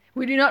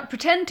We do not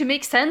pretend to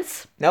make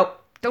sense.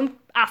 Nope. Don't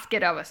ask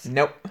it of us.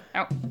 Nope.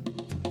 No.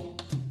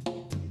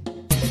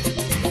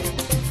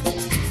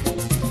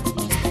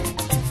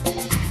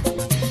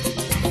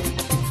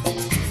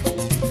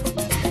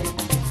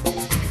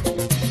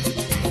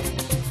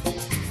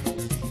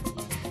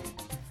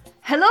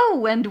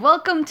 Hello and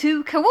welcome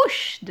to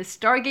Kawoosh, the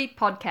Stargate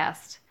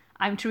podcast.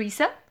 I'm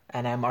Teresa.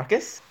 And I'm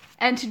Marcus.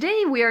 And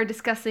today we are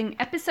discussing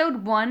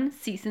Episode 1,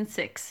 Season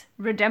 6,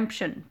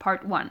 Redemption,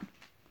 Part 1.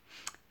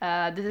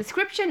 The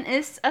description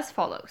is as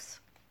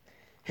follows.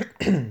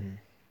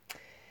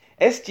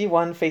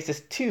 SG-1 faces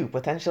two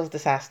potential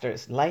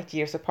disasters light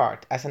years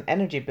apart as an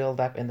energy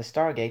buildup in the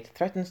Stargate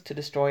threatens to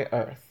destroy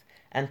Earth,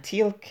 and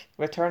Teal'c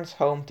returns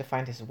home to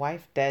find his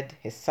wife dead,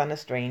 his son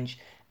estranged,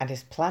 and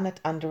his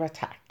planet under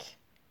attack.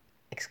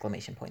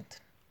 Exclamation point.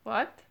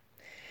 What?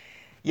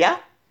 Yeah?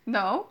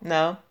 No.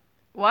 No.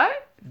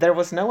 What? There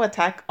was no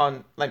attack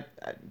on,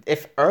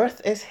 if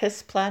Earth is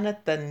his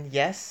planet, then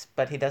yes,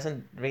 but he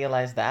doesn't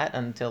realize that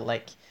until,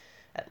 at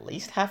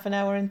least half an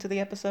hour into the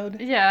episode.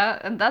 Yeah,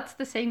 and that's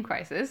the same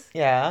crisis.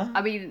 Yeah.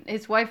 I mean,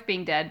 his wife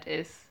being dead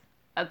is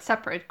a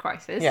separate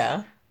crisis.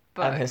 Yeah.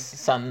 But... And his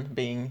son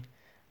being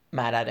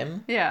mad at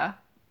him. Yeah.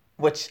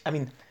 Which, I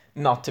mean,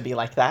 not to be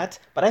like that,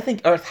 but I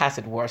think Earth has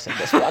it worse in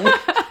this one.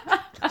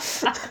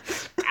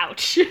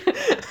 Ouch.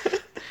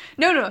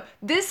 No.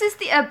 This is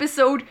the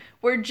episode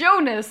where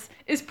Jonas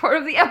is part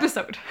of the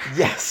episode.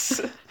 Yes.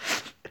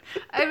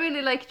 I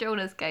really like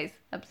Jonas, guys.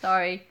 I'm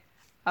sorry.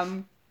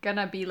 I'm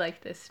gonna be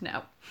like this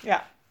now.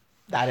 Yeah.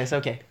 That is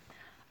okay.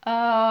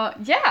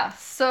 Yeah,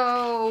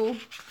 so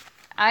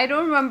I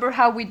don't remember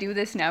how we do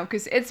this now,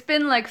 because it's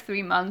been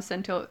 3 months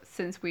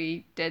since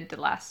we did the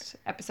last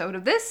episode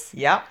of this.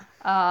 Yeah.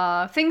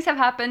 Things have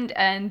happened,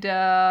 and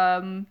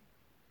I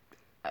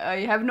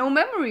have no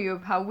memory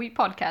of how we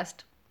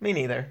podcast. Me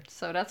neither.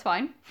 So that's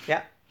fine.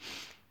 Yeah.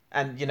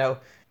 And,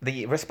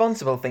 the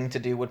responsible thing to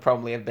do would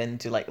probably have been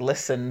to,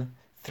 listen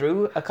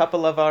through a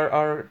couple of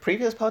our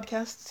previous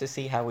podcasts to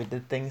see how we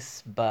did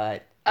things,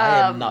 but I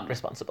am not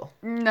responsible.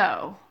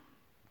 No.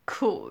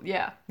 Cool,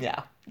 yeah.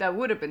 Yeah. That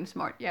would have been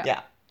smart, yeah.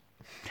 Yeah.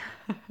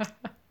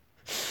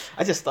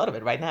 I just thought of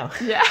it right now.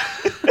 Yeah.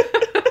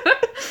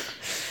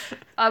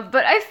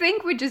 But I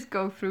think we just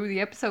go through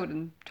the episode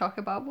and talk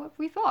about what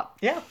we thought.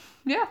 Yeah.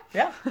 Yeah.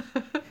 Yeah.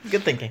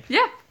 Good thinking.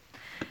 Yeah.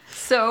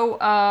 So,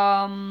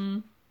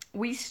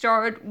 we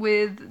start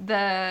with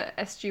the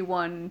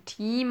SG-1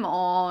 team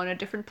on a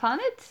different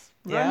planet,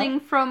 running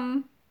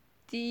from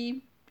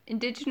the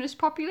indigenous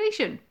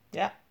population.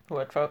 Yeah, who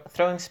are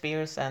throwing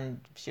spears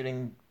and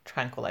shooting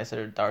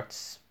tranquilizer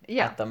darts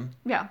at them.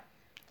 Yeah,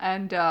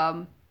 and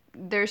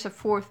there's a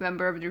fourth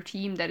member of their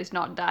team that is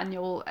not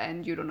Daniel,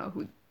 and you don't know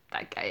who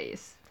that guy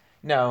is.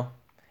 No,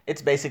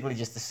 it's basically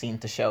just a scene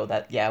to show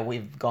that,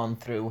 we've gone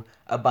through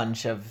a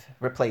bunch of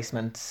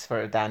replacements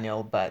for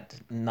Daniel, but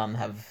none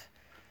have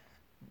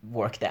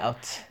worked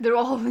out. They're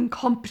all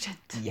incompetent.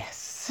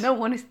 Yes. No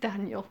one is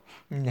Daniel.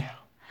 No.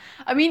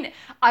 I mean,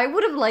 I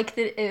would have liked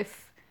it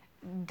if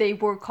they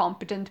were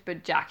competent,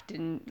 but Jack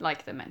didn't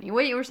like them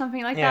anyway, or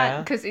something like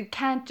that. Because it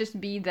can't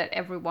just be that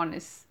everyone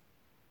is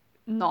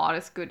not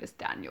as good as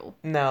Daniel.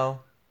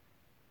 No.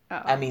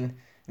 I mean,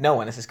 no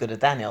one is as good as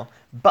Daniel,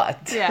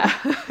 but... Yeah.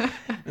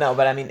 No,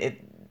 but I mean,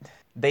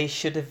 they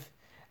should have...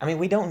 I mean,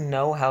 we don't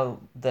know how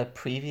the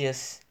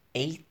previous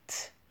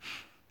 8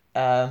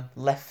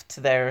 left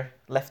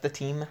the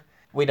team.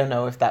 We don't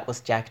know if that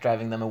was Jack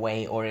driving them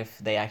away or if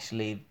they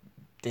actually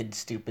did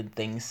stupid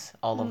things,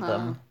 all of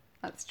them.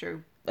 That's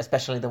true.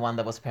 Especially the one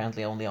that was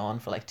apparently only on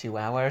for 2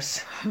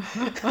 hours.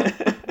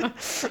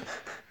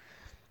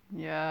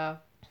 Yeah.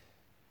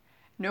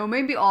 No,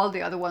 maybe all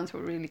the other ones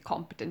were really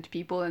competent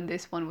people, and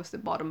this one was the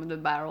bottom of the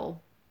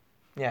barrel.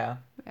 Yeah.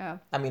 Yeah.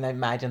 I mean, I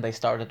imagine they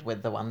started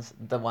with the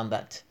one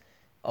that,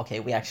 okay,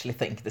 we actually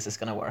think this is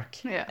gonna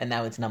work. Yeah. And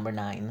now it's number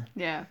 9.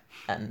 Yeah.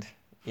 And,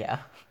 yeah.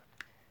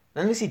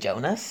 Then we see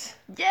Jonas.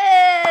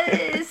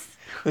 Yes!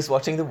 Who's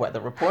watching the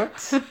weather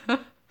report.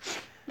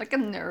 Like a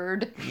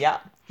nerd. Yeah.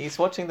 He's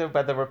watching the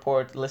weather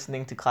report,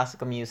 listening to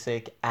classical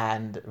music,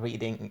 and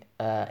reading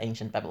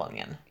Ancient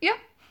Babylonian. Yeah,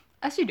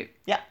 as you do.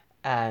 Yeah.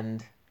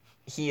 And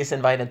he is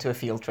invited to a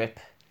field trip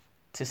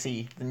to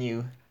see the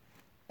new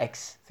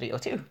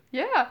X-302.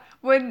 Yeah,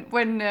 when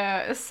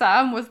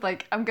Sam was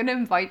like, I'm gonna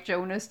invite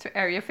Jonas to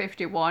Area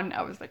 51,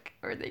 I was like,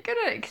 are they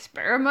gonna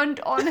experiment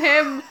on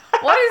him?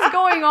 What is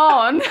going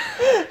on?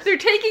 They're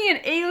taking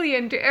an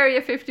alien to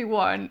Area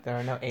 51. There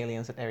are no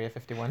aliens at Area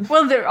 51.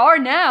 Well, there are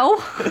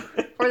now.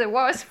 Or there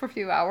was for a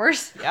few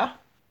hours. Yeah.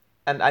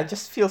 And I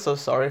just feel so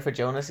sorry for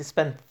Jonas. He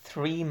spent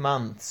 3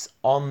 months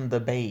on the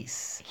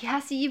base.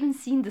 Has he even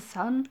seen the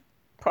sun?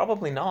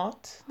 Probably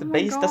not. The Oh my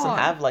base doesn't God.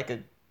 have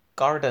a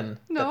garden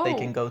that they No.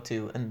 can go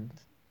to, and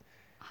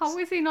How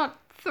is he not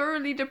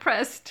thoroughly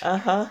depressed?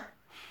 I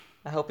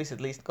hope he's at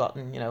least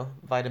gotten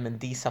vitamin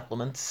D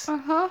supplements.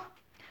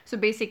 So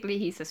basically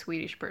he's a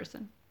Swedish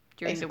person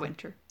during Basically. the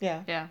winter.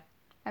 Yeah. Yeah.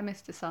 I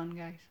miss the sun,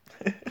 guys.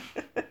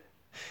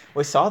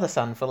 We saw the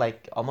sun for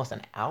almost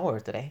an hour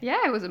today.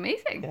 Yeah, it was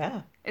amazing.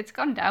 Yeah. It's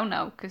gone down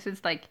now because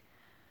it's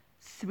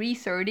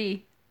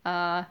 3:30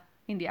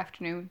 in the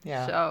afternoon.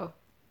 Yeah. So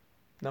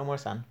No more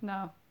sun.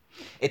 no.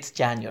 It's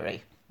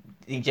January.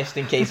 Just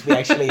in case we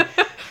actually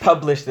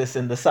publish this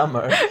in the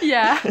summer.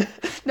 Yeah.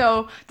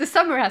 No, the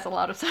summer has a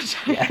lot of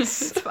sunshine.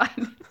 Yes. It's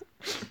fine.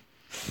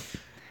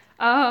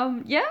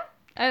 Yeah,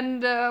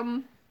 and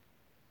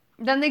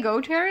then they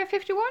go to Area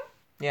 51.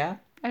 Yeah,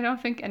 I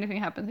don't think anything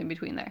happens in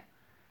between there.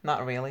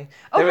 not really.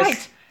 Oh, There is-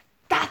 right!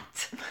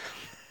 That!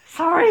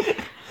 Sorry!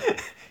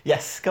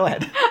 Yes, go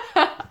ahead.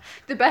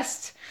 the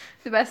best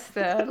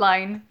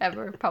line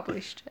ever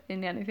published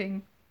in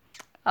anything.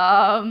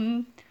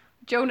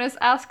 Jonas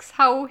asks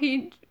how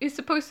he is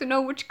supposed to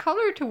know which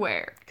color to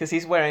wear. Because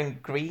he's wearing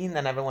green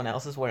and everyone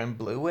else is wearing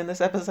blue in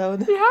this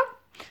episode. Yeah.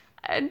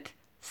 And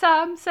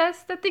Sam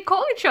says that they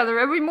call each other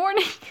every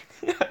morning.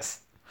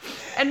 Yes.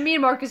 And me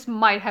and Marcus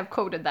might have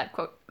quoted that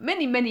quote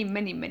many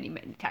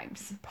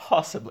times.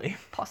 Possibly.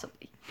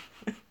 Possibly.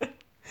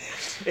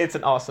 It's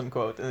an awesome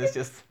quote, and it's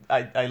just,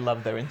 I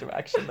love their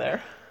interaction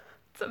there.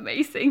 It's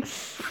amazing.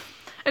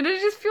 And I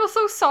just feel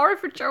so sorry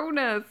for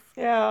Jonas.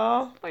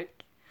 Yeah,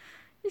 Like,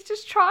 he's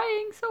just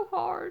trying so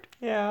hard.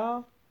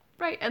 yeah.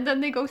 Right, and then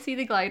they go see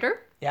the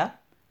glider. Yeah.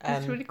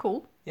 That's really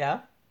cool. Yeah.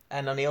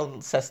 And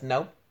O'Neill says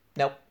no.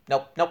 Nope.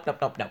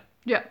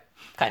 Yeah,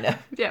 Kind of.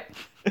 yeah.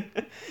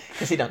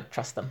 Because he don't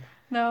trust them.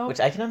 No. Which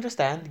I can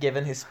understand,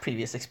 given his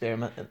previous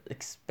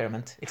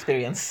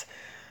experience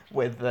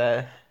with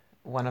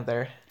one of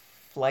their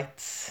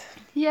flights.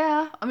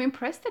 Yeah, I'm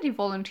impressed that he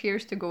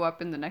volunteers to go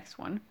up in the next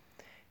one.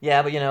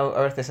 Yeah, but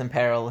Earth is in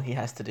peril. He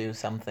has to do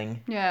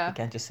something. Yeah. He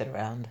can't just sit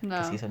around No.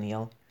 because he's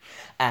O'Neill.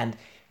 And,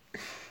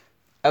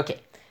 okay,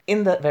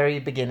 in the very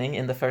beginning,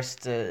 in the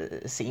first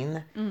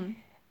scene,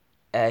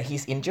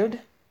 he's injured.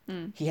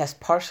 He has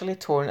partially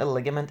torn a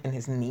ligament in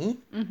his knee.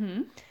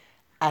 Mm-hmm.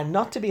 And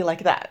not to be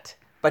like that,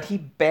 but he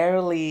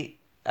barely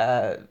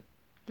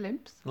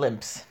Limps?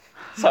 limps.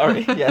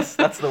 Sorry, yes,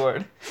 that's the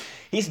word.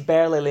 He's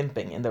barely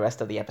limping in the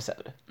rest of the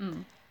episode.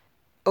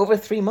 Over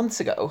 3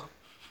 months ago,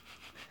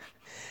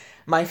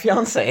 my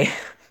fiancée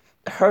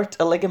hurt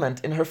a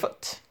ligament in her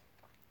foot.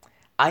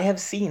 I have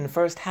seen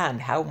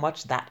firsthand how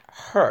much that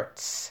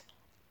hurts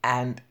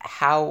and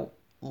how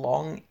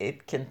long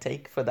it can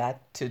take for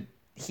that to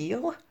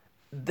heal.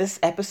 This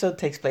episode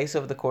takes place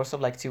over the course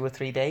of like 2 or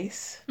 3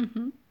 days.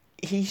 Mm-hmm.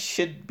 He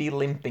should be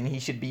limping. He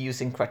should be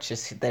using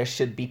crutches. There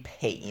should be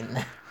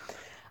pain.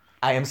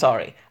 I am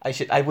sorry.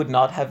 I would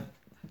not have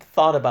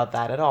thought about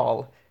that at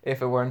all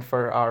if it weren't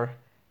for our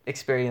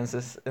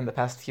experiences in the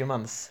past few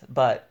months.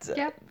 But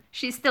Yeah.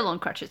 She's still on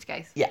crutches,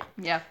 guys. yeah,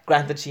 Yeah.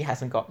 granted, she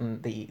hasn't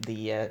gotten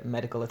the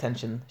medical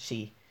attention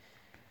she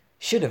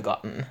should have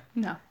gotten.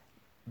 No.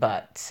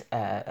 But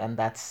and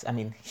that's, I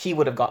mean, he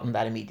would have gotten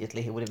that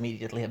immediately. He would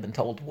immediately have been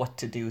told what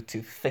to do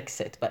to fix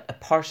it. But a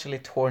partially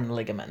torn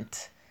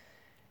ligament,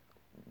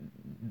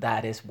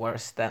 that is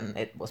worse than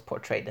it was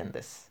portrayed in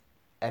this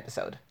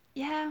episode.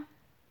 Yeah.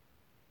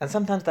 And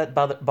sometimes that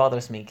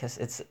bothers me because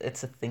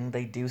it's a thing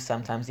they do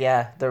sometimes.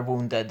 Yeah, they're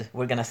wounded.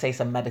 We're gonna say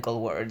some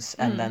medical words,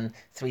 and then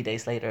 3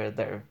 days later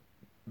they're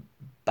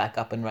back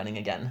up and running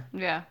again.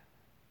 Yeah.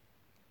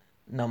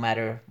 No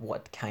matter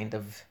what kind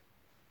of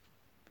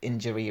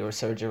injury or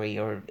surgery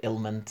or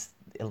illness.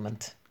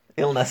 Ailment?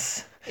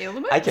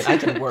 I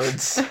can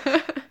words.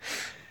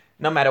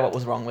 No matter what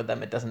was wrong with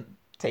them, it doesn't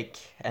take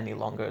any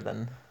longer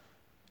than.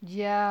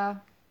 Yeah.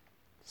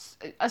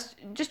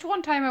 Just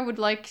one time I would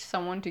like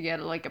someone to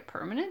get like a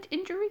permanent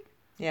injury.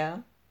 Yeah.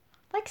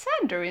 Like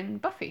Xander in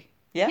Buffy.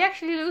 Yeah. He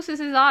actually loses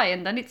his eye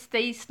and then it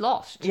stays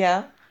lost.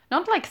 Yeah.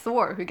 Not like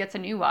Thor, who gets a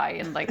new eye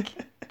in like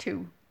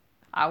 2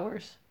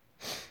 hours.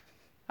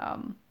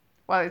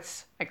 Well,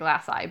 it's a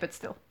glass eye, but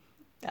still.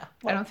 Yeah. I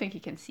Well, don't think he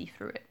can see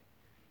through it.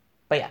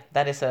 but yeah,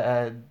 that is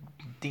a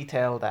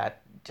detail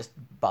that just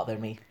bothered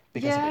me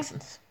because of Yeah.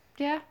 reasons.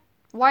 Yeah.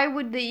 Why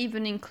would they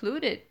even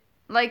include it?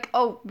 Like,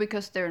 oh,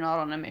 because they're not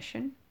on a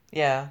mission.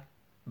 Yeah.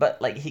 But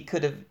like he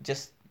could have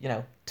just,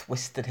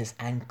 twisted his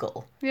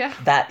ankle. Yeah.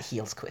 That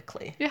heals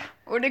quickly. Yeah.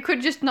 Or they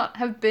could just not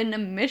have been a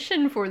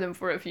mission for them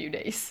for a few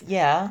days.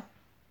 Yeah.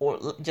 Or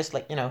just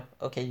like,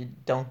 okay, you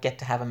don't get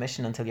to have a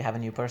mission until you have a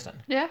new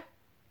person. Yeah.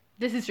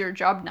 This is your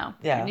job now.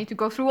 Yeah. You need to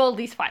go through all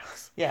these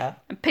files Yeah.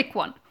 and pick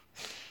one.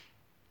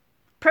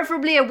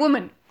 Preferably a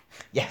woman.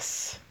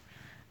 Yes.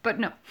 But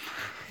no.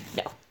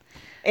 No.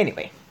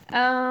 Anyway.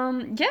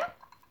 Yeah.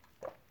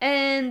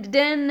 And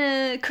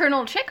then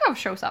Colonel Chekhov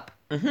shows up.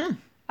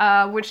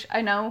 Mm-hmm. Which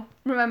I now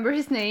remember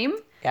his name.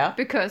 Yeah.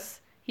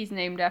 Because he's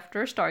named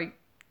after a Star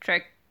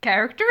Trek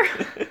character.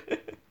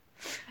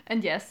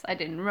 And yes, I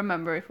didn't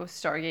remember if it was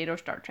Stargate or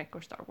Star Trek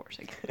or Star Wars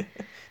again.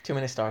 Too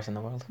many stars in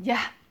the world.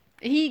 Yeah.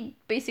 He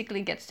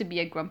basically gets to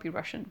be a grumpy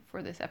Russian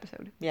for this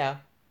episode. Yeah.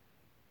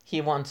 He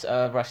wants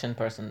a Russian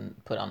person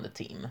put on the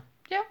team.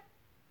 Yeah.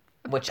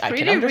 Which I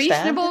Pretty can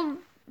understand. reasonable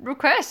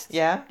request.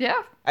 Yeah.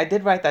 Yeah. I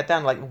did write that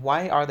down. Like,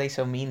 why are they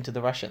so mean to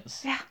the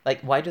Russians? Yeah. Like,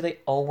 why do they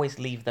always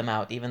leave them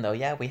out? Even though,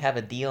 yeah, we have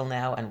a deal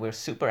now and we're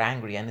super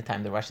angry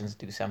anytime the Russians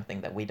do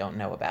something that we don't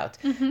know about.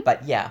 Mm-hmm.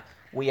 But yeah,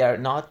 we are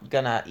not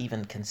gonna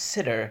even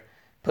consider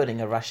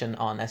putting a Russian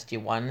on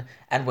SG-1,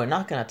 and we're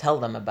not going to tell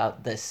them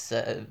about this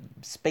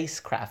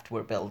spacecraft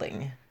we're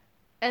building.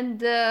 And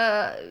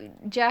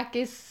Jack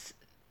is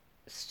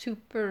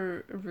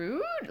super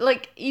rude.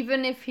 Like,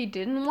 even if he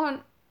didn't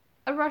want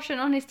a Russian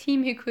on his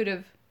team, he could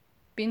have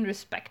been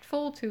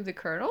respectful to the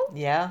colonel.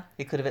 Yeah,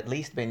 he could have at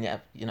least been,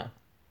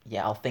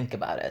 I'll think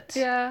about it.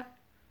 Yeah.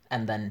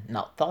 And then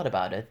not thought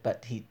about it,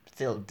 but he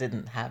still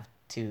didn't have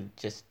to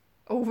just...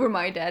 Over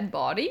my dead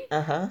body?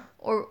 Uh-huh.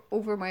 Or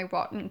over my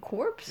rotten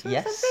corpse or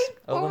yes, something?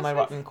 over my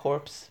rotten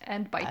corpse.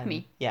 And bite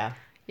me. Yeah.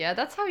 Yeah,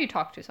 that's how you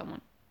talk to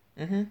someone.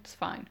 Mm-hmm. It's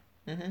fine.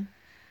 Mm-hmm.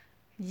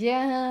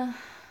 Yeah.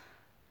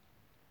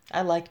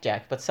 I like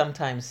Jack, but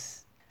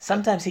sometimes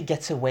he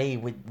gets away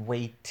with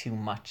way too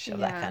much of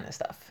that kind of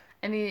stuff.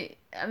 And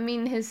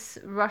his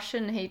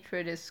Russian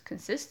hatred is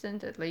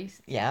consistent, at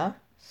least. Yeah.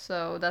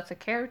 So that's a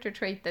character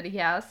trait that he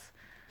has.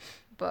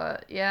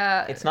 But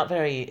yeah, it's not a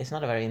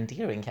very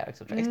endearing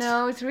character trait.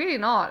 No, it's really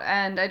not,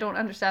 and I don't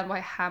understand why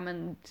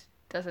Hammond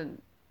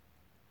doesn't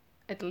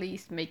at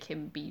least make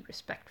him be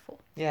respectful.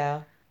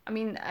 Yeah. I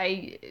mean,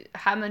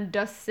 Hammond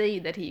does say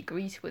that he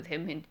agrees with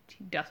him and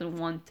he doesn't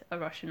want a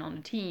Russian on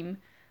the team,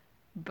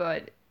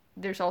 but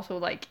there's also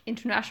like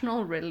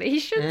international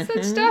relations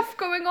and stuff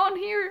going on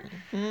here.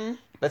 Mm-hmm.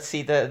 But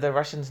see, the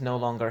Russians no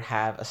longer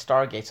have a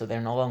Stargate, so they're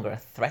no longer a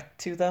threat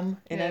to them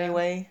in any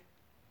way.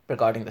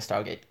 Regarding the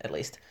Stargate, at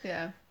least.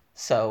 Yeah.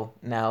 So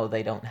now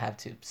they don't have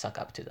to suck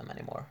up to them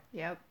anymore.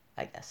 Yep.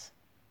 I guess.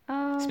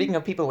 Speaking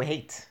of people we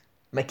hate,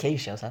 McKay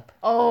shows up.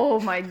 Oh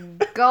my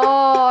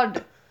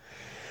god!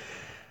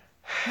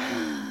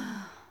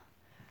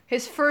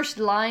 His first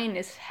line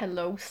is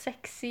 "Hello,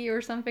 sexy"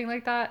 or something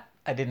like that.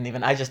 I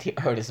just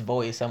heard his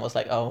voice and was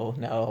like, oh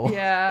no.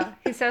 Yeah,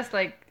 he says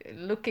like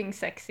 "looking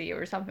sexy"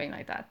 or something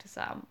like that to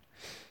Sam.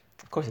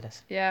 Of course he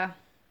does. Yeah.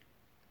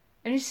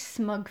 And his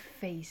smug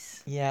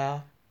face.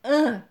 Yeah.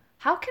 Ugh.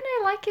 How can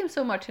I like him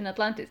so much in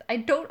Atlantis? I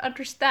don't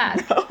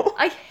understand. No.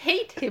 I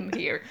hate him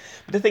here.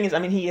 But the thing is,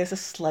 he is a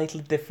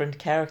slightly different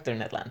character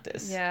in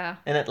Atlantis. Yeah.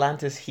 In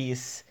Atlantis,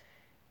 he's,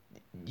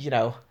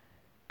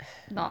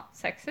 not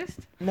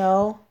sexist?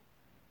 No.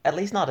 At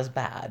least not as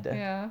bad.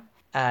 Yeah.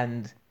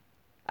 And,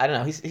 I don't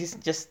know, he's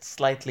just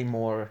slightly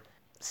more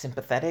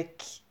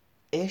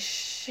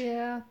sympathetic-ish.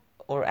 Yeah.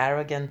 Or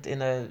arrogant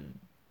in a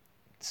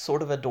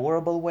sort of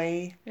adorable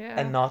way. Yeah.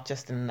 And not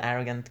just an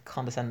arrogant,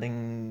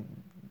 condescending...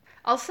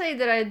 I'll say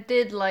that I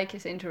did like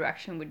his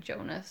interaction with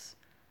Jonas.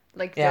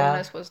 Like,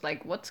 Jonas was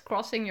like, what's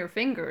crossing your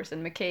fingers?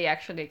 And McKay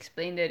actually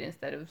explained it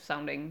instead of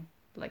sounding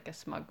like a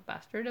smug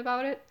bastard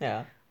about it.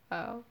 Yeah.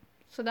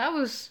 So that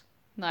was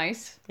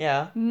nice.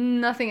 Yeah.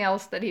 Nothing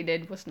else that he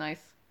did was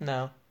nice.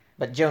 No.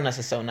 But Jonas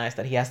is so nice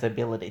that he has the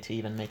ability to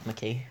even make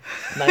McKay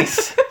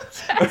nice.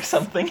 Or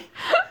something.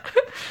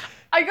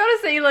 I gotta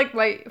say, like,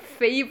 my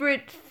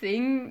favorite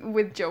thing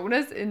with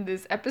Jonas in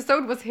this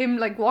episode was him,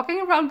 like, walking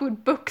around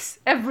with books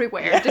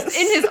everywhere, just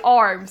in his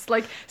arms,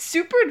 like,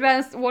 super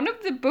advanced. One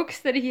of the books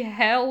that he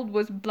held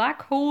was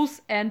Black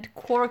Holes and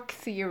Quark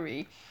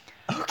Theory.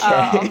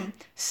 Okay.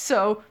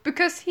 So,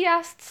 because he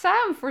asked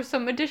Sam for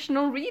some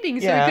additional reading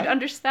so he could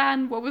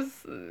understand what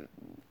was the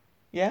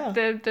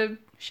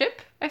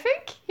ship, I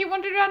think he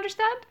wanted to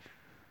understand.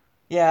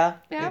 Yeah.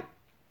 Yeah.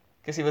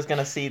 Because he was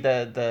gonna see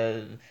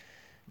the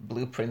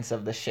blueprints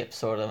of the ship,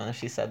 sort of, and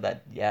she said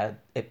that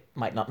it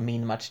might not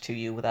mean much to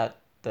you without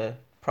the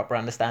proper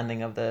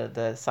understanding of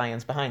the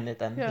science behind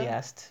it, and he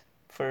asked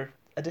for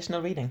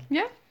additional reading.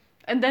 Yeah,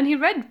 and then he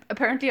read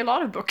apparently a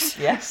lot of books.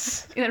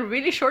 Yes. In a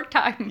really short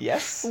time.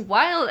 Yes.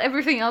 While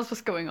everything else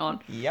was going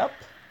on. Yep.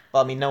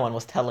 Well, no one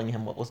was telling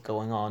him what was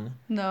going on.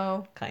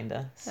 No.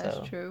 Kinda. So.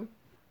 That's true.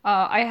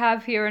 I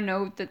have here a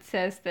note that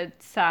says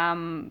that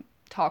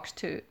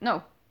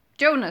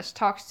Jonas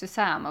talks to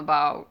Sam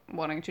about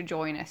wanting to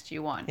join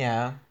SG-1.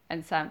 Yeah.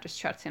 And Sam just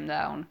shuts him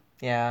down.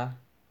 Yeah.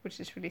 Which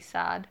is really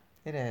sad.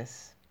 It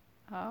is.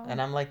 Oh.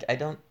 And I'm like,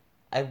 I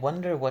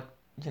wonder what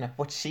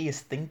she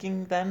is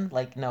thinking then.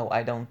 Like, no,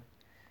 I don't.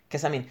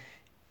 Because,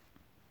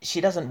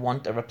 she doesn't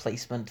want a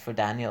replacement for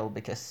Daniel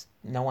because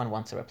no one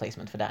wants a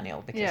replacement for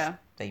Daniel because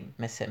they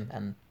miss him.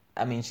 And,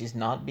 she's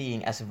not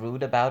being as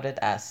rude about it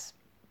as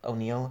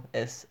O'Neill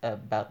is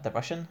about the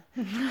Russian.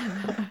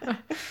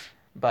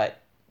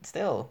 But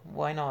still,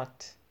 why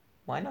not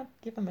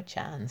give him a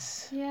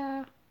chance?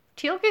 Yeah.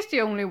 Teal'c is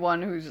the only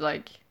one who's,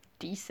 like,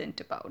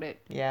 decent about it.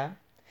 Yeah.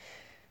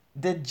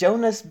 Did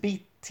Jonas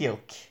beat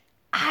Teal'c?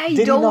 I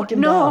don't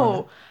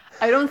know.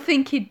 I don't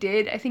think he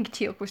did. I think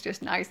Teal'c was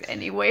just nice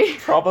anyway.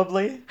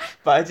 Probably.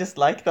 But I just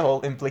like the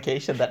whole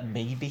implication that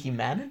maybe he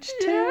managed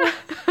to.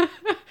 Yeah.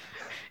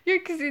 Yeah,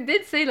 because he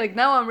did say, like,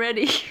 now I'm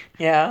ready.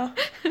 Yeah.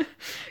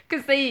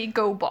 Because they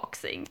go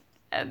boxing.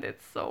 And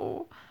it's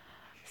so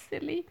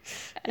silly.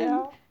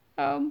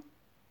 And,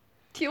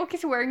 Teal'c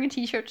is wearing a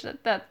t-shirt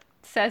that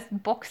says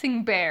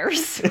Boxing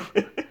Bears.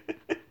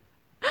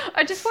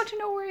 I just want to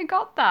know where he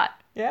got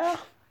that. Yeah.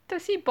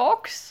 Does he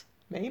box?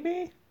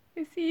 Maybe.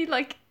 Is he,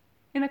 like,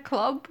 in a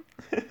club?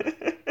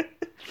 That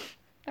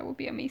would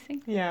be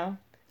amazing. Yeah.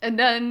 And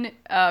then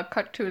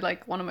cut to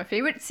like one of my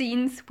favorite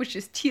scenes, which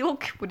is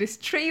Teal'c with his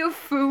tray of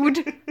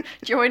food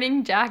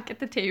joining Jack at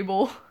the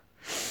table.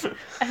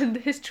 And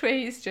his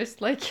tray is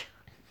just like...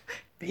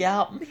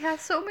 Yeah. He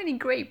has so many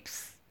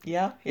grapes.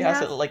 Yeah, he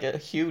has like a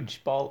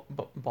huge ball.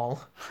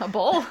 A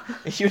ball?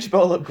 A huge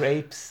bowl of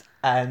grapes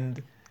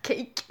and...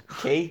 Cake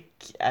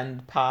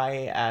and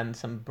pie and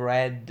some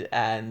bread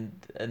and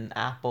an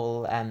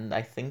apple and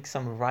I think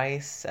some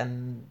rice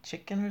and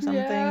chicken or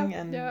something.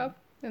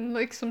 And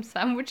like some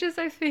sandwiches,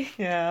 I think.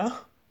 Yeah.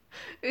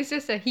 It's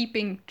just a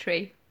heaping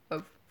tray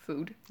of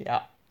food.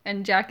 Yeah.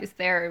 And Jack is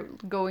there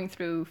going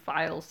through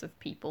files of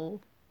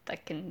people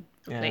that can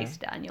replace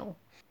Daniel.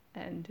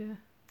 And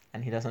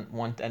he doesn't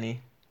want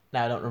any...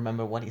 Now I don't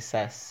remember what he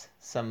says.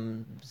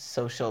 Some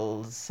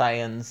social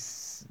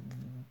science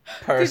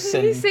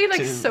person. Didn't he say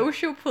like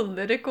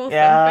socio-political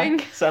something?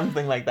 something?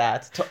 Something like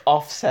that to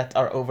offset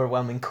our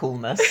overwhelming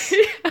coolness.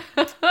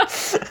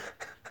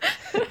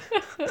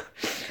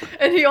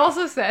 And he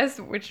also says,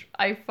 which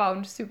I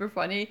found super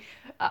funny,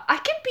 I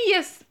can be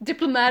as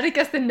diplomatic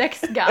as the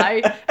next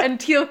guy. And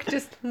Teal'c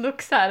just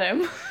looks at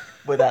him.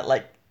 With that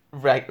like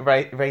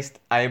raised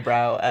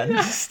eyebrow and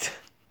just...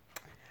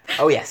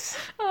 Oh, yes.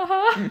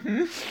 Uh-huh.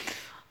 Mm-hmm.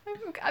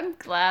 I'm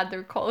glad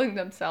they're calling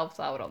themselves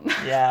out on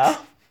that. Yeah.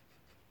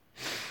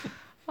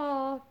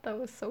 Oh, that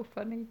was so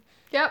funny.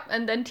 Yep,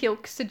 and then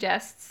Teal'c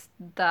suggests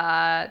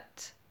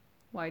that...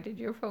 Why did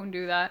your phone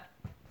do that?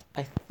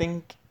 I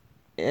think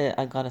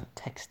I got a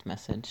text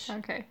message.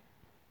 Okay.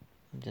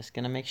 I'm just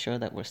going to make sure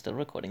that we're still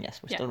recording.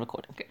 Yes, we're still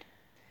recording. Good.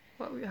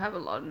 Well, we have a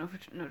lot of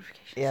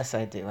notifications. Yes,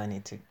 I do. I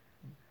need to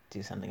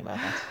do something about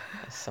that.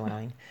 It's so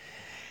annoying.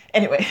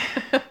 Anyway.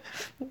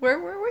 Where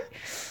were we?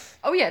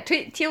 Oh yeah,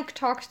 Teal'c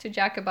talks to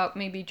Jack about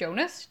maybe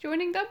Jonas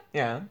joining them.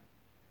 Yeah.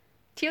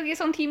 Teal'c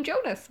is on Team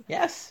Jonas.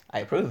 Yes, I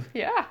approve.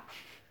 Yeah.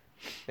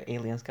 The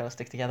aliens gotta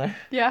stick together.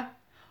 Yeah.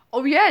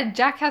 Oh yeah,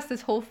 Jack has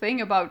this whole thing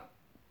about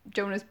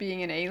Jonas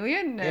being an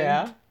alien. And...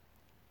 Yeah.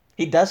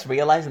 He does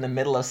realize in the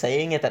middle of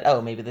saying it that,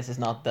 oh, maybe this is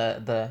not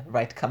the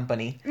right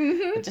company.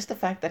 Mm-hmm. But just the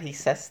fact that he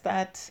says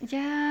that.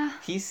 Yeah.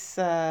 He's,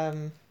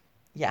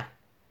 yeah.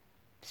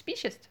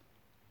 Speciest.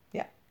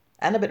 Yeah.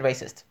 And a bit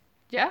racist.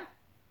 Yeah.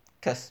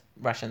 Because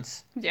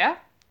Russians. Yeah.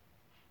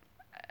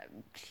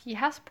 He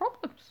has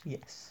problems.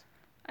 Yes.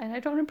 And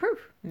I don't approve.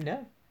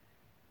 No.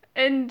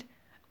 And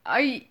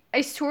I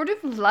sort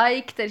of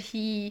like that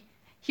he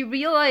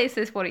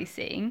realizes what he's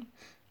saying,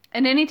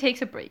 and then he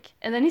takes a break,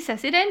 and then he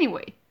says it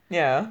anyway.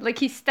 Yeah. Like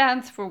he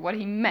stands for what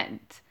he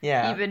meant.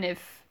 Yeah. Even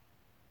if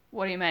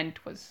what he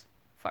meant was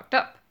fucked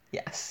up.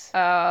 Yes.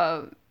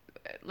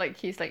 Like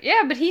he's like,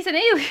 yeah, but he's an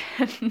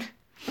alien.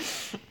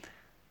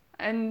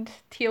 And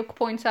Teal'c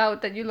points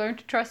out that you learn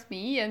to trust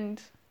me, and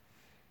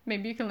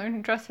maybe you can learn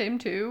to trust him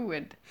too.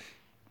 And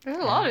there's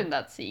a lot in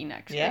that scene,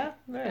 actually. Yeah,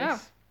 there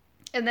is.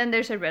 And then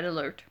there's a red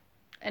alert.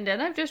 And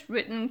then I've just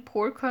written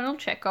poor Colonel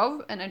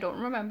Chekhov, and I don't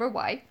remember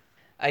why.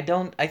 I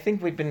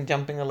think we've been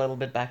jumping a little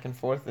bit back and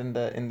forth in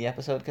the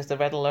episode, because the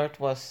red alert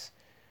was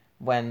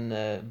when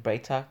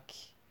Braytok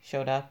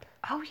showed up.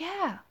 Oh,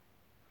 yeah.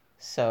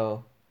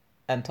 So,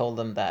 and told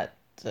them that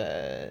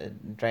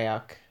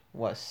Dreyok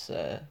was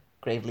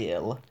gravely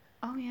ill.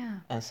 Oh, yeah.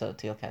 And so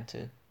Teal'c had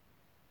to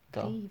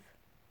go Leave.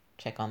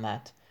 check on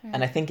that. Yeah.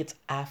 And I think it's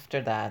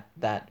after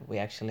that we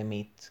actually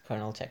meet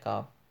Colonel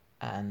Chekhov,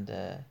 and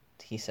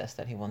he says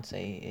that he wants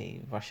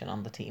a Russian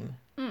on the team.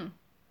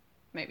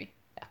 Maybe.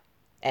 Yeah.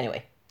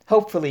 Anyway,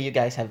 hopefully you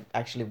guys have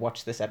actually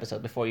watched this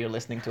episode before you're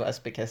listening to us,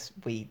 because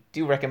we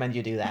do recommend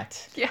you do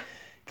that. Yeah.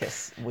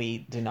 Because we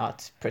do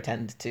not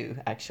pretend to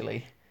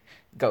actually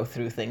go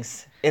through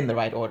things in the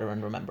right order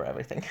and remember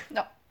everything.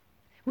 No.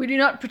 We do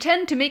not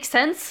pretend to make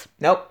sense.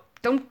 Nope.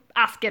 Don't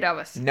ask it of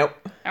us. Nope.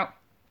 No.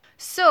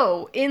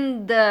 So,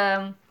 in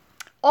the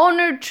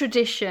honored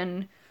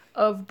tradition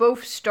of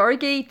both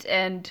Stargate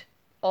and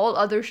all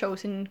other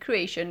shows in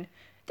creation,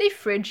 they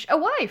fridge a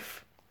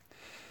wife.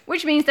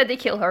 Which means that they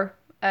kill her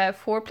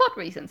for plot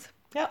reasons.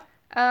 Yeah.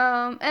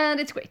 And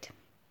it's great.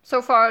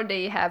 So far,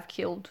 they have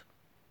killed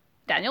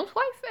Daniel's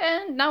wife,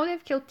 and now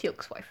they've killed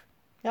Teal'c's wife.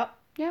 Yeah.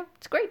 Yeah,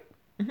 it's great.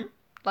 Mm-hmm.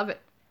 Love it.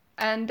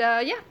 And,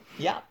 yeah.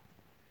 Yeah.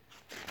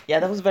 Yeah,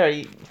 that was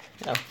very,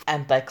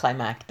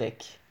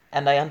 anticlimactic.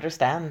 And I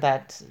understand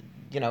that,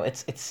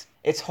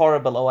 it's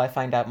horrible. Oh, I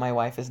find out my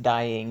wife is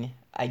dying.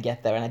 I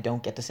get there and I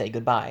don't get to say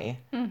goodbye.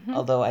 Mm-hmm.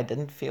 Although I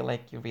didn't feel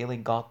like you really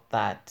got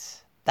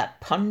that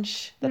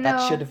punch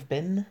that should have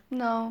been.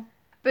 No.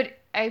 But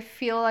I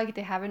feel like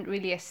they haven't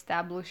really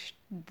established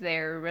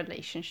their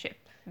relationship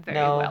very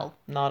well.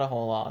 Not a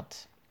whole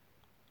lot.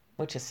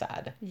 Which is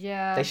sad.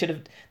 Yeah. They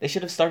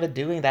should have started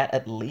doing that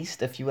at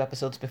least a few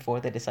episodes before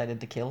they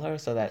decided to kill her,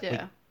 so that we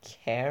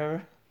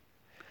care.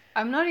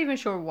 I'm not even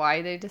sure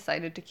why they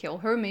decided to kill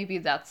her. Maybe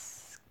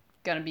that's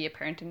gonna be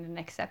apparent in the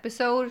next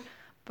episode,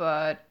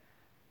 but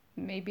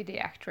maybe the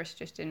actress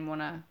just didn't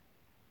want to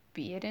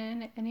be it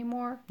in it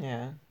anymore.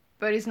 Yeah.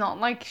 But it's not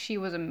like she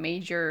was a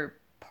major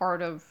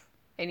part of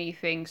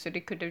anything, so they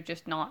could have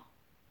just not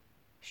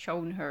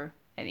shown her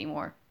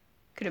anymore.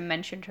 could have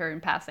mentioned her in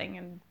passing.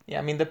 And Yeah,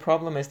 I mean, the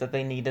problem is that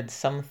they needed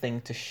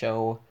something to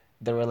show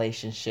the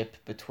relationship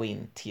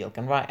between Teal'c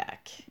and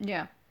Ryak.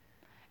 yeah.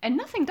 And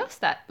nothing does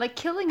that. Like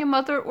killing a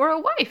mother or a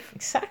wife.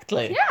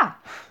 Exactly. Yeah.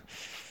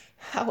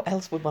 How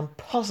else would one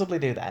possibly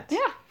do that?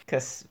 Yeah.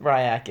 Because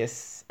Ryak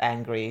is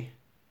angry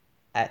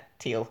at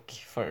Teal'c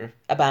for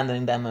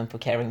abandoning them and for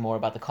caring more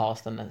about the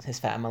cost and his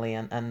family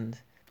and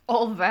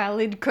All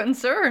valid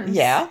concerns.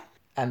 yeah.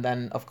 And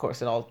then, of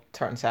course, it all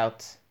turns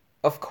out...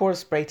 Of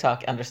course,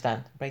 Braytak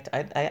understand.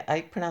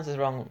 I pronounce it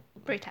wrong.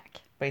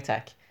 Braytak.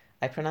 Braytak.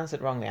 I pronounce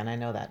it wrongly, and I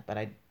know that, but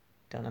I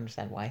don't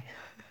understand why.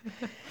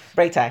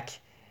 Braytak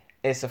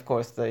is, of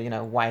course,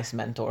 the wise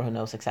mentor who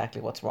knows exactly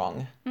what's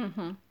wrong.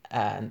 Mm-hmm.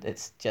 And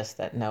it's just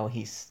that, no,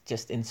 he's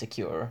just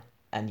insecure,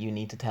 and you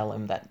need to tell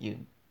him that you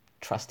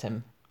trust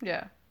him.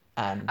 Yeah.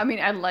 And I mean,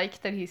 I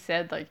like that he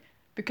said, like,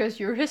 because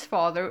you're his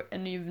father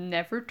and you've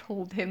never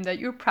told him that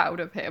you're proud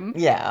of him.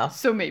 yeah.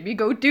 So maybe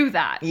go do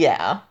that.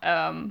 Yeah.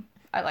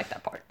 I like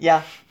that part.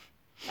 Yeah.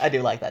 I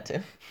do like that, too.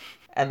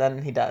 And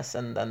then he does,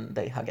 and then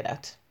they hug it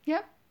out.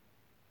 Yeah.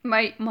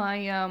 My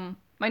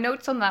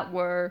notes on that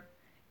were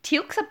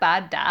Teal'c's a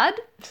bad dad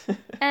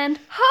and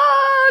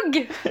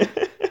hug.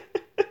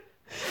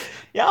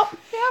 Yeah.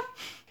 Yeah.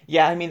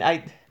 Yeah, I mean,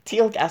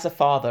 Teal'c as a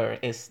father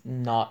is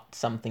not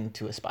something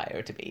to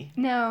aspire to be.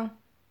 No.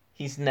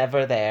 He's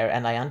never there,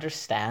 and I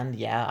understand,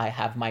 yeah, I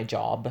have my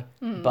job,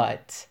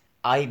 but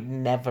I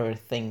never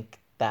think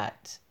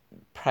that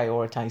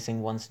prioritizing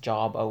one's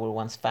job over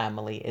one's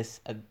family is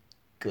a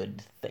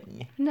good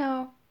thing.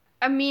 No.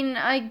 I mean,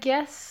 I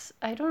guess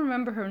I don't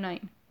remember her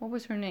name. What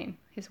was her name?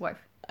 His wife.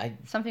 I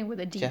Something with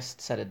a D.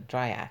 just said a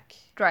Dryak,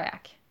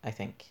 Dryak. I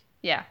think.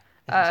 Yeah.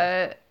 I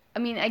think I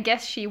mean, I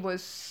guess she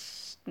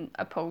was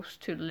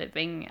opposed to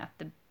living at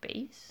the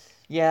base.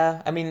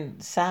 Yeah, I mean,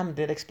 Sam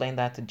did explain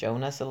that to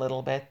Jonas a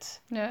little bit.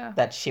 Yeah.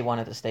 That she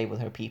wanted to stay with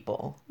her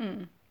people,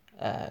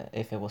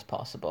 if it was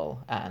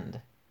possible,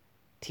 and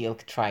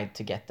Teal'c tried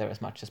to get there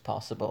as much as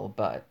possible,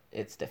 but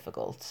it's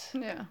difficult.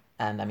 Yeah.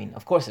 And I mean,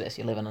 of course it is.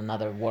 You live in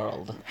another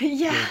world.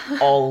 Yeah.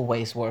 You're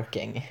always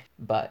working,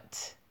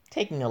 but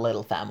taking a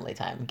little family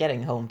time,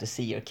 getting home to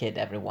see your kid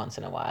every once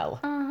in a while,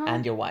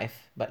 and your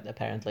wife, but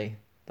apparently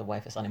the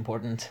wife is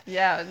unimportant.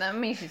 Yeah, I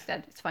mean, she's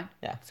dead. It's fine.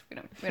 Yeah. So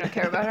we don't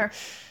care about her.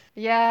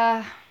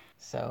 Yeah.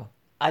 So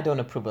I don't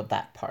approve of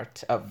that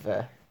part of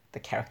the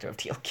character of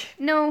Teal'c.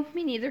 No,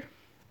 me neither.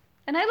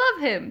 And I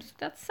love him. So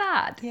that's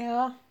sad.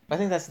 Yeah. I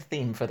think that's the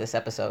theme for this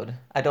episode.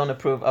 I don't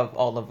approve of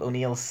all of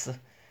O'Neill's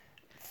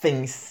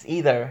things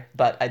either,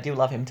 but I do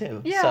love him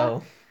too. Yeah.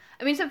 So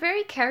I mean, it's a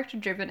very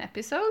character-driven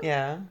episode.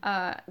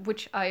 yeah.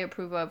 Which I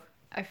approve of.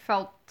 I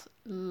felt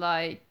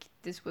like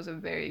this was a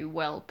very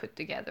well put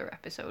together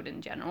episode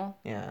in general.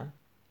 Yeah.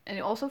 And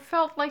it also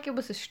felt like it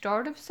was the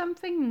start of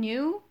something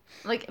new.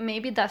 Like,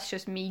 maybe that's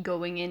just me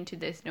going into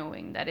this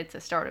knowing that it's a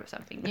start of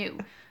something new.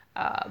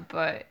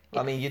 But...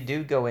 I mean, you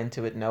do go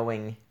into it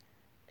knowing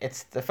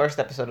it's the first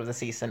episode of the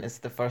season. It's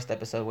the first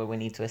episode where we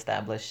need to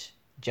establish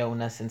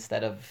Jonas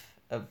instead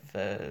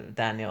of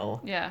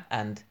Daniel. Yeah.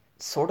 And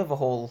sort of a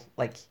whole,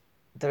 like,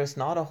 there's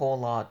not a whole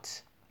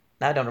lot...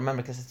 Now I don't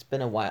remember because it's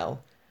been a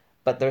while.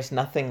 But there's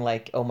nothing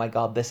like, oh my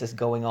god, this is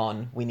going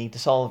on. We need to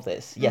solve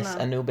this. Yes,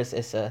 No. Anubis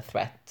is a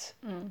threat.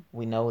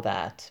 We know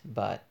that.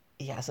 But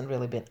he hasn't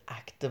really been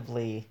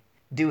actively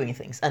doing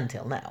things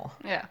until now.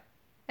 Yeah.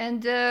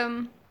 And,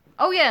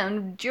 oh yeah,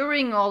 and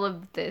during all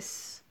of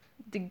this,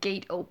 the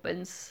gate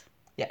opens.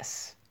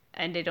 Yes.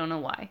 And they don't know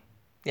why.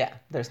 Yeah,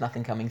 there's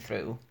nothing coming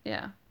through.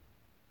 Yeah.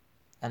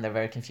 And they're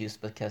very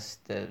confused because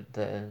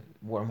the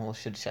wormhole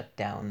should shut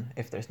down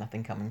if there's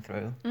nothing coming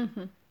through.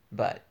 Mm-hmm.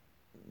 But,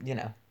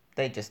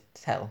 they just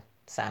tell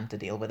Sam to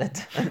deal with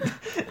it.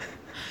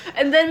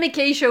 And then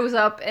McKay shows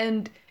up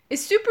and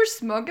is super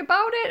smug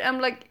about it.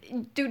 I'm like,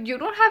 dude, you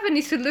don't have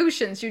any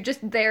solutions. You're just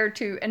there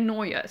to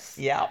annoy us.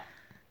 Yeah.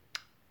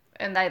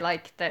 And I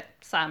like that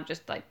Sam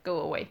just, like,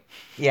 go away.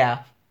 Yeah.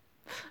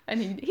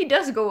 And he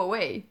does go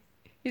away.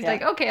 He's Yeah.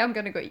 like, okay, I'm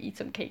gonna go eat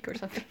some cake or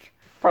something.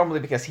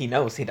 Probably because he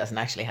knows he doesn't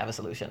actually have a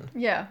solution.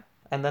 Yeah.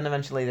 And then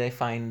eventually they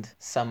find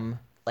some,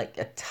 like,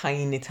 a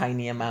tiny,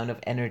 tiny amount of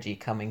energy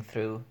coming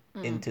through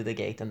into the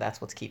gate, and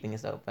that's what's keeping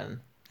it open.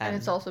 And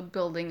it's also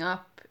building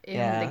up in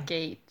Yeah. the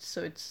gate,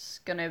 so it's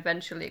gonna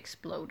eventually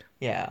explode.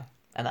 Yeah,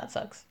 and that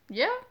sucks.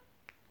 Yeah.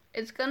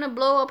 It's gonna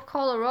blow up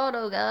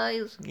Colorado,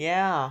 guys.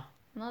 Yeah.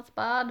 That's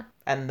bad.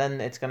 And then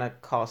it's gonna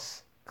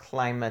cause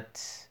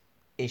climate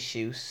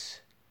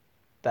issues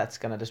that's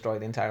gonna destroy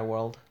the entire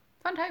world.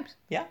 Fun times.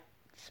 Yeah.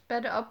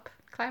 Sped up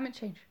climate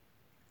change.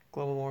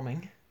 Global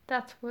warming.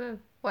 That's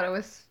what I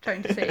was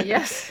trying to say,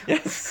 yes.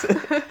 Yes.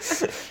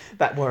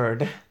 That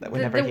word that we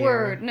never the hear.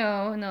 word,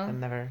 no. And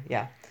never,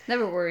 yeah.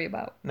 Never worry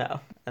about. No.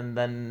 And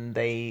then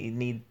they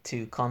need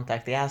to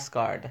contact the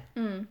Asgard.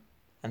 And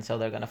so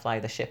they're going to fly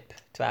the ship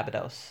to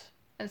Abydos.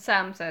 And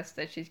Sam says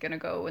that she's gonna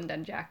go, and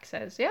then Jack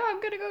says, yeah,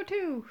 I'm gonna go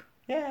too.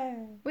 Yay.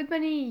 With my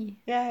knee.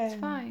 Yay. It's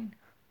fine.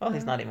 Well,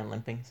 he's not even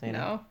limping, so you know.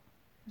 No.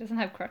 He doesn't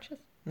have crutches.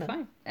 It's No.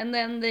 fine. And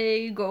then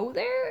they go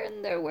there,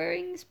 and they're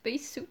wearing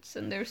space suits,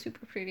 and they're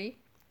super pretty.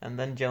 And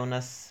then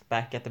Jonas,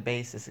 back at the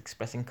base, is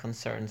expressing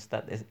concerns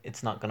that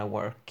it's not going to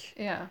work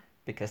Yeah.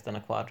 because the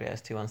Naquadria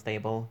is too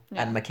unstable.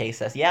 Yeah. And McKay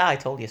says, yeah, I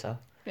told you so.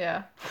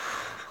 Yeah.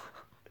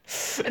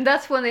 And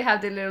that's when they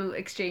have the little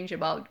exchange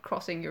about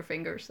crossing your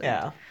fingers. And,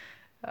 Yeah.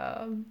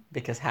 Um,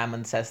 Because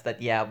Hammond says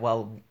that, yeah,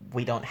 well,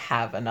 we don't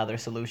have another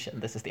solution.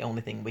 This is the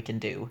only thing we can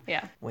do.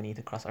 yeah. We need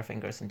to cross our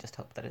fingers and just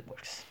hope that it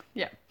works.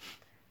 Yeah.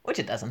 Which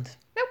it doesn't.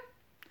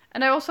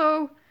 And I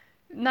also,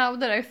 now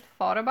that I've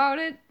thought about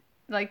it,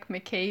 like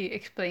McKay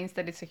explains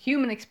that it's a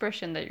human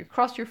expression that you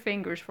cross your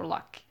fingers for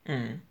luck.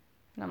 Mm.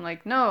 And I'm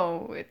like,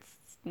 no, it's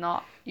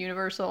not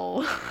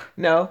universal.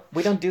 No,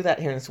 we don't do that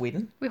here in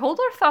Sweden. We hold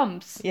our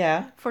thumbs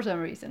Yeah, for some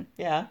reason.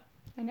 yeah.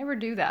 I never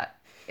do that.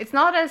 It's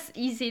not as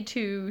easy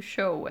to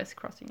show as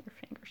crossing your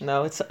fingers.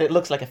 No, it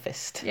looks like a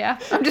fist. Yeah,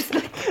 I'm just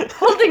like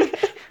holding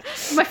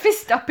my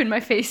fist up in my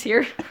face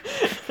here.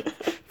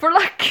 For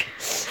luck.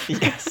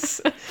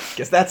 Yes,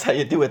 because that's how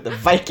you do it the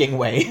Viking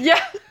way.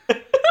 Yeah.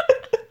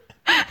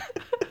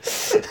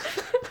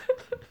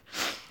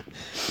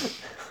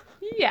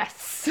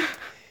 Yes.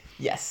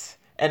 Yes.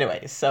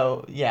 Anyway,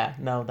 so yeah,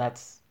 no,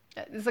 that's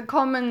It's a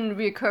common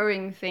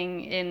recurring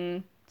thing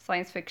in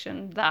science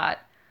fiction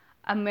that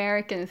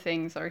American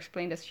things are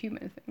explained as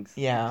human things.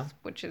 yeah,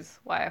 Which is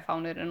why I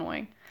found it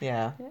annoying.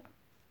 yeah,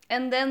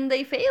 And then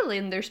they fail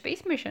in their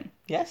space mission.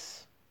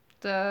 yes,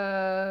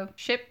 The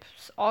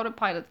ship's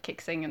autopilot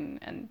kicks in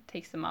and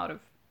takes them out of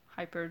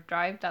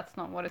hyperdrive. That's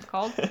not what it's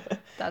called.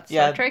 That's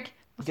Yeah, Star Trek.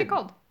 What's it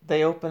called?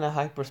 They open a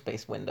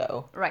hyperspace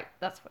window. Right,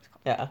 that's what it's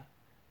called. Yeah,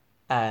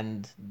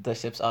 and the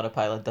ship's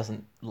autopilot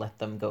doesn't let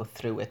them go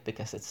through it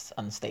because it's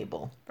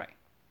unstable. Right.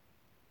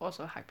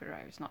 Also,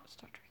 hyperdrive is not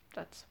Star Trek.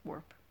 That's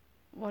warp.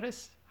 What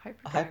is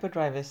hyperdrive?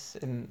 Hyperdrive is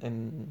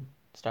in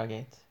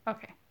Stargate.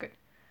 Okay, good.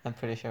 I'm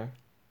pretty sure.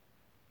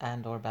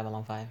 And or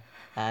Babylon 5.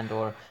 And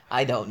or,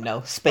 I don't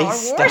know,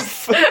 space Star Wars?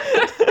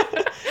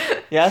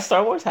 stuff. Yeah,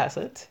 Star Wars has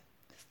it.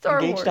 Star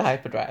Engage Wars. the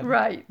hyperdrive.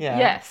 Right. Yeah.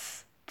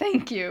 Yes.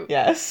 Thank you.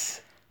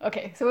 Yes.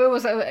 Okay, so it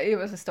was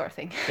a star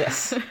thing.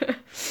 Yes.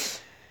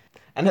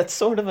 And it's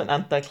sort of an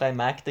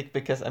anticlimactic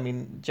because, I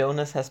mean,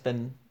 Jonas has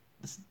been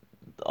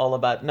all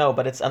about, no,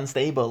 but it's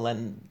unstable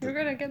and You're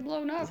gonna get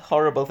blown up.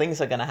 horrible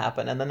things are going to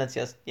happen. And then it's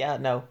just, yeah,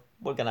 no,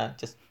 we're going to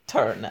just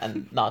turn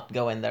and not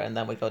go in there. And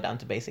then we go down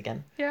to base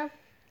again. Yeah.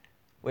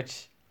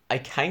 Which I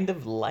kind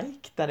of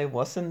like that it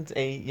wasn't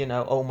a, you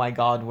know, oh my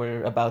god,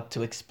 we're about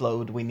to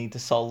explode, we need to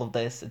solve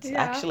this. It's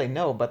Yeah. actually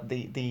no, but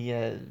the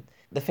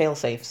fail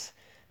safes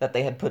that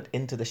they had put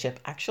into the ship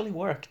actually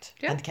worked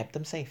Yeah. and kept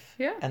them safe.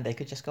 Yeah. And they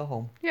could just go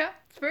home. Yeah,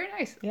 it's very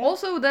nice. Yeah.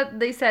 Also, that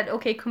they said,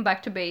 okay, come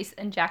back to base,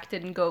 and Jack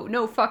didn't go,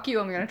 no, fuck you,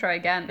 I'm gonna try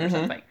again, or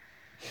something.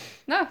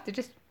 No, they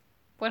just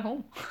went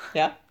home.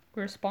 Yeah.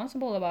 We're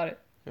responsible about it.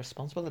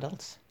 Responsible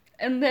adults.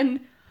 And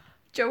then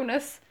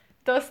Jonas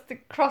does the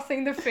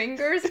crossing the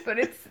fingers, but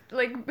it's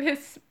like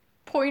his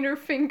pointer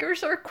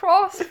fingers are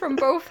crossed from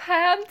both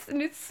hands,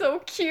 and it's so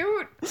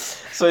cute.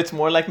 So it's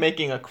more like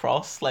making a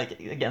cross, like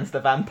against the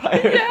vampire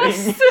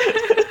Yes.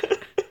 thing.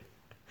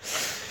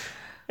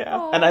 Yeah.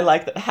 Aw. And I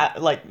like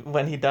that, like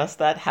when he does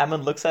that,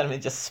 Hammond looks at him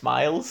and just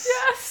smiles.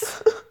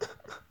 Yes.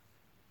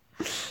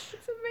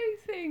 It's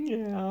amazing.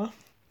 Yeah.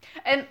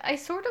 And I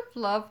sort of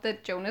love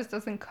that Jonas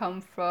doesn't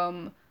come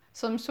from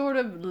some sort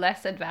of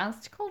less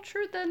advanced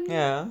culture than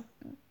Yeah.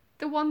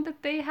 the one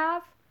that they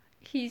have.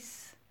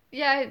 He's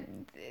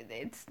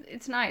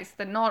it's nice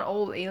that not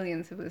all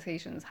alien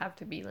civilizations have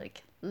to be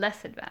like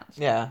less advanced.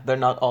 Yeah, they're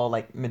not all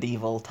like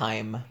medieval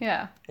time.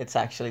 Yeah. It's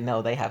actually,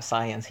 no, they have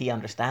science. He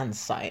understands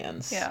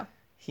science. Yeah.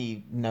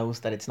 He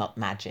knows that it's not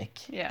magic.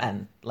 Yeah.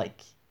 And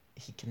like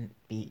he can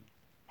be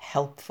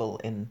helpful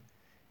in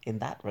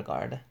that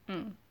regard.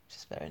 Which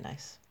is very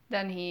nice.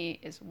 Then he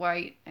is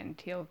white and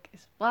Teal'c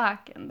is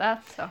black, and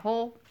that's a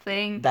whole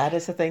thing That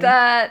is a thing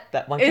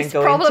that one can is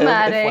go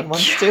problematic. into if one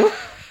wants to.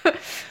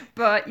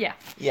 But yeah.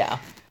 Yeah.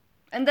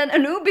 And then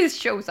Anubis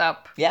shows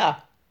up Yeah.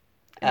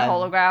 in a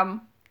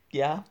hologram.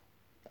 Yeah.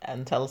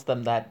 And tells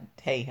them that,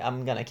 hey,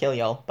 I'm gonna kill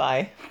y'all.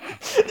 Bye.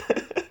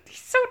 He's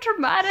so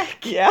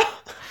dramatic. Yeah.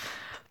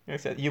 He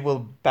said, you will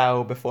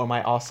bow before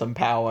my awesome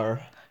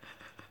power.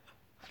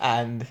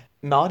 And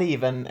not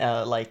even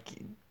like,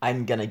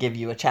 I'm gonna give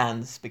you a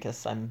chance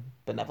because I'm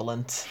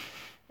benevolent.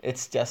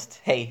 It's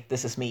just, hey,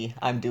 this is me.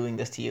 I'm doing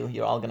this to you.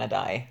 You're all gonna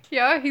die.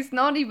 Yeah, he's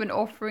not even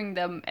offering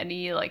them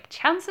any like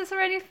chances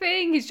or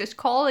anything. He's just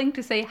calling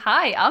to say,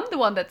 "Hi, I'm the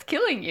one that's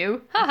killing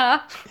you."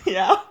 Haha.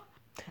 Yeah.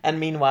 And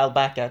meanwhile,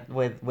 back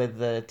with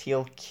the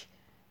Teal'c,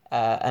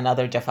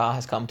 another Jaffa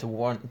has come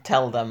to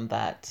tell them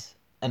that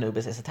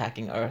Anubis is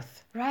attacking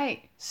Earth.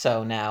 Right.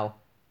 So now,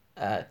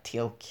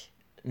 Teal'c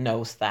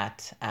knows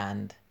that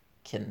and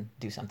can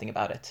do something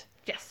about it.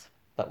 Yes.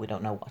 But we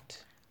don't know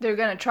what. They're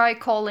gonna try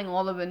calling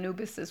all of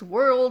Anubis's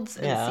worlds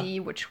and Yeah. see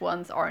which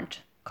ones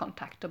aren't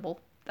contactable.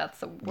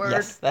 That's a word.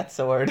 Yes, that's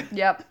the word.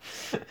 Yep.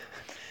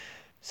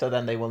 So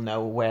then they will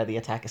know where the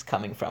attack is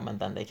coming from, and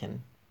then they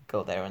can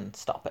go there and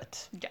stop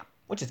it. Yeah.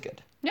 Which is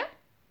good, Yeah.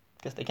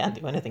 because they can't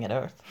do anything at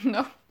Earth.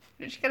 No.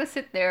 They're just gonna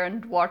sit there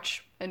and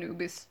watch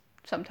Anubis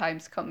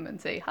sometimes come and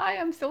say, "Hi,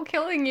 I'm still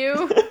killing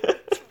you.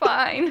 It's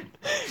fine.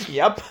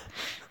 Yep.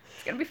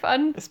 It's gonna be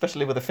fun."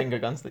 Especially with the finger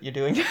guns that you're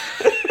doing.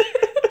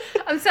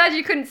 I'm sad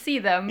you couldn't see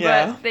them,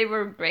 Yeah. but they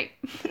were great.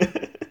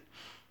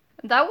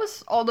 That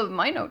was all of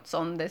my notes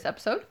on this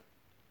episode.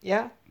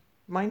 Yeah,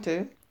 mine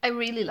too. I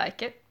really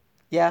like it.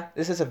 Yeah,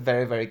 this is a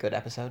very, very good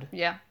episode.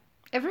 Yeah.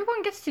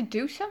 Everyone gets to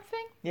do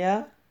something,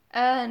 Yeah,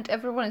 and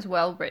everyone is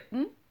well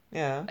written,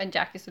 yeah. and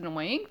Jack is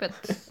annoying, but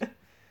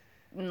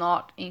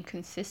not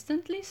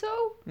inconsistently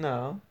so.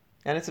 No,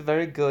 and it's a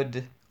very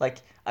good. Like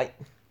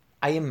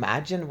I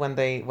imagine when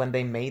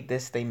they made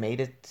this, they made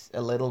it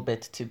a little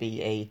bit to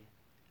be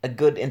a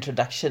good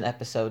introduction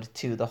episode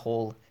to the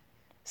whole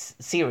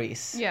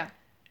series. Yeah.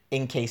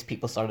 In case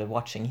people started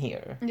watching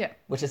here. Yeah.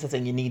 Which is the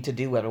thing you need to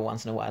do every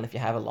once in a while if you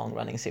have a long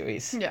running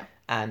series. Yeah.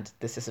 And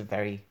this is a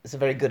very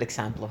good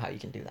example of how you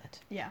can do that.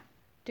 Yeah.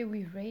 Do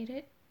we rate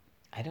it?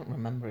 I don't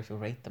remember if we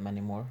rate them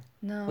anymore.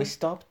 No. We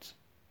stopped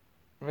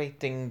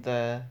rating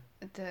the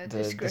the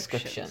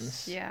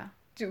descriptions. Yeah.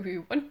 Do we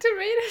want to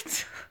rate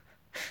it?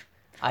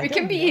 I We don't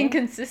can be know.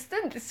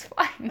 inconsistent. It's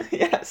fine.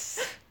 Yes.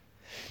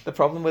 The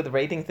problem with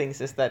rating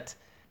things is that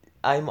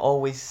I'm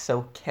always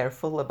so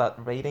careful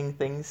about rating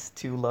things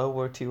too low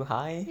or too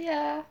high.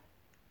 Yeah.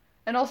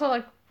 And also,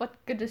 like, what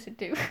good does it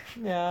do?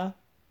 Yeah.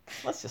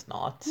 Let's just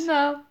not.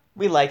 No.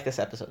 We like this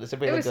episode. It's a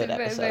It really was good a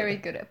very, episode. very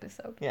good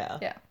episode. Yeah.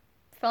 Yeah.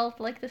 Felt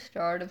like the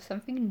start of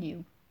something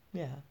new.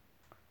 Yeah.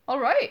 All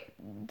right.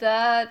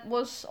 That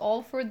was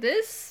all for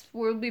this.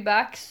 We'll be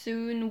back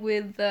soon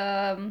with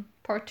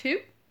part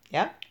 2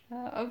 Yeah.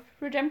 of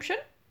Redemption.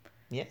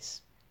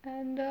 Yes.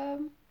 And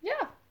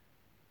yeah.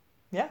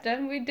 Yeah.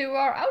 Then we do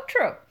our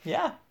outro.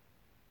 Yeah.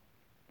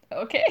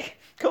 Okay.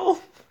 Cool.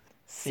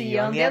 See you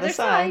on the other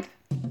side.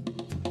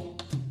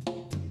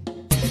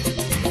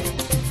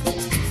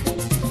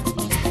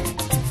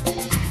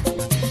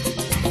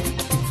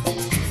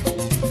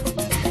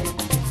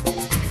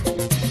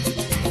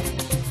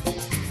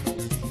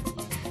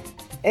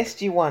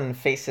 SG1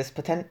 faces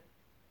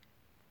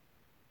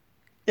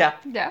Yeah.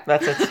 Yeah.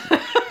 That's it.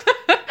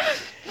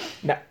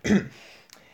 No.